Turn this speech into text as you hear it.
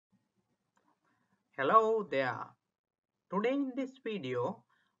Hello there. Today in this video,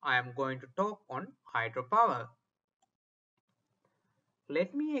 I am going to talk on hydropower.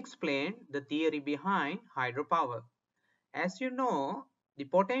 Let me explain the theory behind hydropower. As you know, the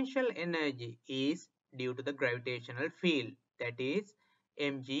potential energy is due to the gravitational field, that is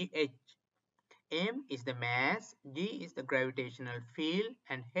mgh. M is the mass, G is the gravitational field,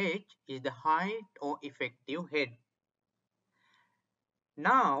 and H is the height or effective head.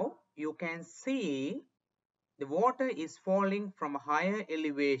 Now you can see the water is falling from a higher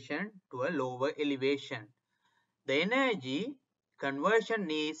elevation to a lower elevation. The energy conversion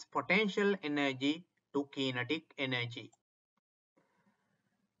is potential energy to kinetic energy.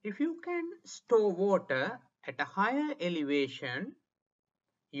 If you can store water at a higher elevation,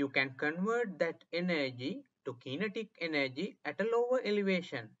 you can convert that energy to kinetic energy at a lower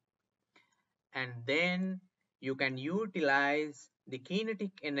elevation. And then you can utilize the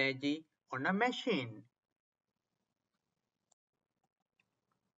kinetic energy on a machine.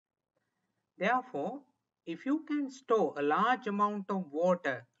 Therefore, if you can store a large amount of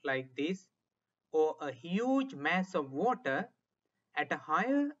water like this or a huge mass of water at a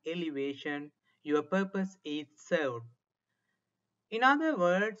higher elevation, your purpose is served. In other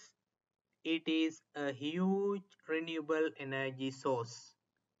words, it is a huge renewable energy source.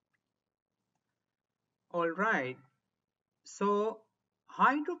 Alright, so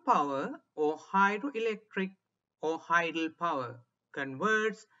hydropower or hydroelectric or Hydel power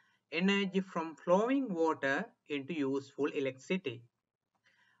converts energy from flowing water into useful electricity.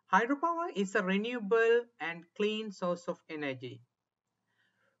 Hydropower is a renewable and clean source of energy.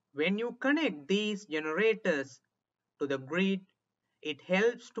 When you connect these generators to the grid, it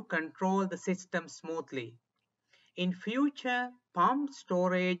helps to control the system smoothly. In future, pumped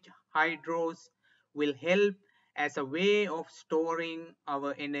storage hydros will help as a way of storing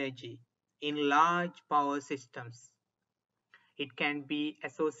our energy in large power systems. It can be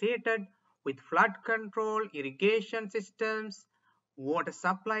associated with flood control, irrigation systems, water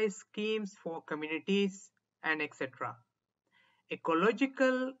supply schemes for communities, and etc.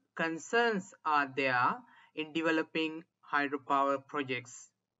 Ecological concerns are there in developing hydropower projects.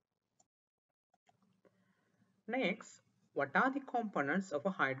 Next, what are the components of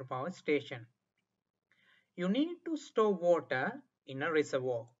a hydropower station? You need to store water in a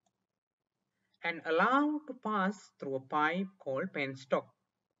reservoir and allow to pass through a pipe called penstock.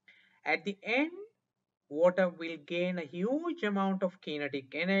 At the end, water will gain a huge amount of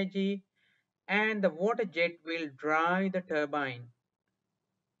kinetic energy and the water jet will drive the turbine.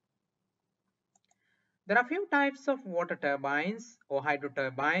 There are few types of water turbines or hydro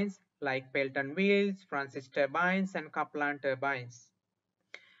turbines like Pelton wheels, Francis turbines and Kaplan turbines.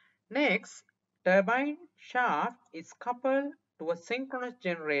 Next, turbine shaft is coupled to a synchronous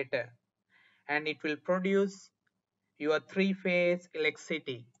generator and it will produce your three-phase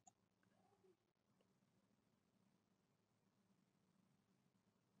electricity.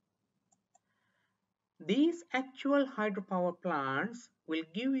 These actual hydropower plants will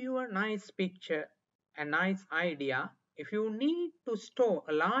give you a nice picture, a nice idea if you need to store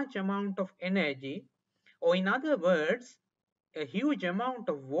a large amount of energy, or in other words, a huge amount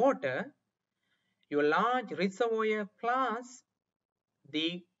of water. Your large reservoir plus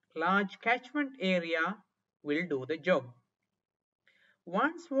the large catchment area will do the job.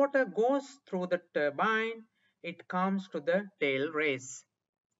 Once water goes through the turbine, it comes to the tail race.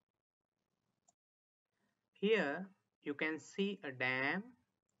 Here you can see a dam,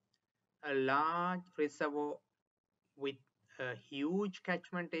 a large reservoir with a huge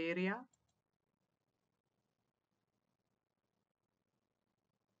catchment area.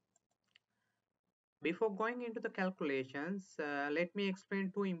 Before going into the calculations, let me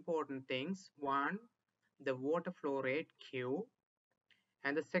explain two important things. One, the water flow rate Q,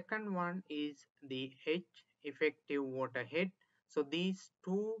 and the second one is the H, effective water head. So these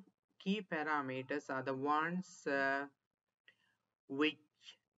two key parameters are the ones which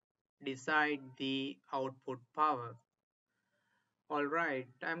decide the output power. Alright,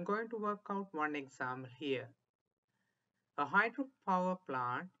 I'm going to work out one example here. A hydropower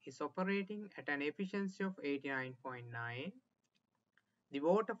plant is operating at an efficiency of 89.9. The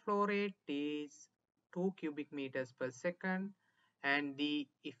water flow rate is 2 cubic meters per second and the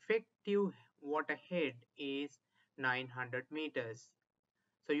effective water head is 900 meters.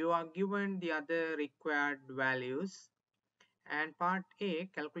 So you are given the other required values, and part A,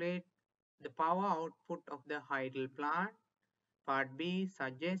 calculate the power output of the Hydel plant. Part B,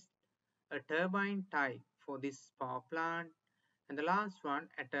 suggest a turbine type for this power plant. And the last one,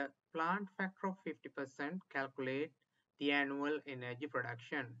 at a plant factor of 50%, calculate the annual energy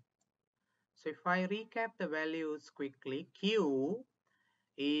production. So if I recap the values quickly, Q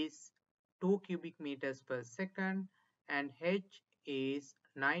is 2 cubic meters per second and H is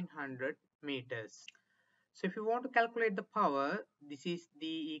 900 meters. So if you want to calculate the power, this is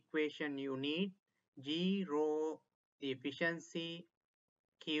the equation you need. G rho, the efficiency,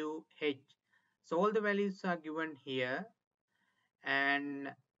 Q, H. So all the values are given here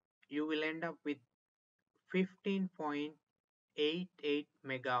and you will end up with 15.88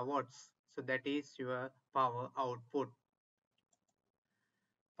 megawatts. So that is your power output.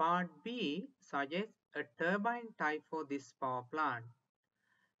 Part B suggests a turbine type for this power plant.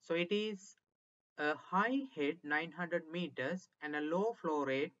 So it is a high head 900 meters and a low flow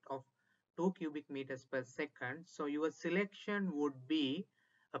rate of 2 cubic meters per second. So your selection would be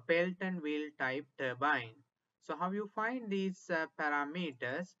a Pelton wheel type turbine. So how you find these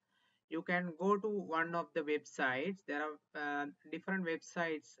parameters? You can go to one of the websites. There are different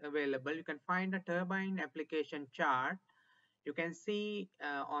websites available. You can find a turbine application chart. You can see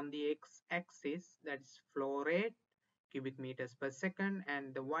on the x-axis, that's flow rate, cubic meters per second,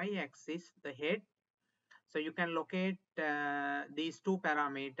 and the y-axis, the head. So you can locate these two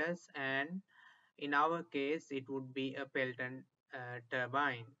parameters, and in our case it would be a Pelton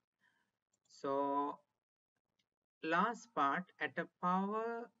turbine. So last part, at a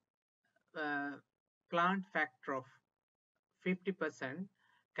power uh, plant factor of 50%,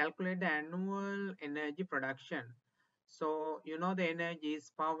 calculate the annual energy production. So you know the energy is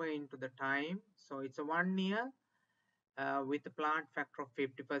power into the time. So it's a 1 year with a plant factor of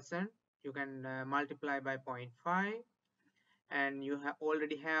 50%. You can multiply by 0.5 and you have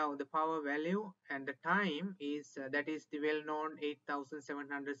already have the power value, and the time is that is the well-known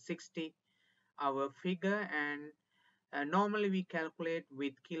 8760 hour figure. And normally we calculate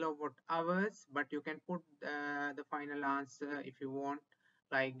with kilowatt hours, but you can put the final answer if you want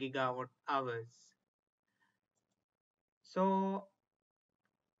like gigawatt hours. So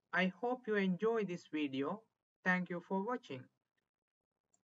I hope you enjoy this video. Thank you for watching.